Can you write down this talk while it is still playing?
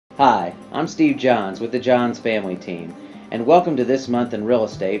Hi, I'm Steve Johns with the Johns Family Team, and welcome to This Month in Real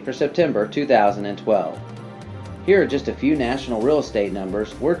Estate for September 2012. Here are just a few national real estate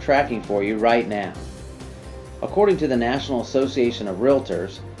numbers we're tracking for you right now. According to the National Association of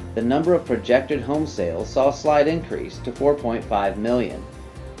Realtors, the number of projected home sales saw a slight increase to 4.5 million.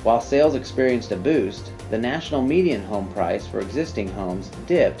 While sales experienced a boost, the national median home price for existing homes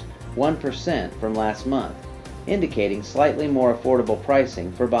dipped 1% from last month, indicating slightly more affordable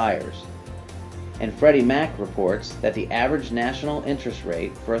pricing for buyers. And Freddie Mac reports that the average national interest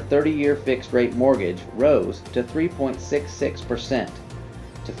rate for a 30-year fixed-rate mortgage rose to 3.66%.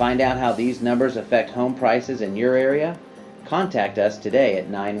 To find out how these numbers affect home prices in your area, contact us today at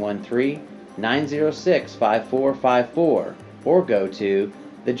 913-906-5454 or go to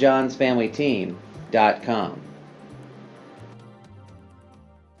thejohnsfamilyteam.com.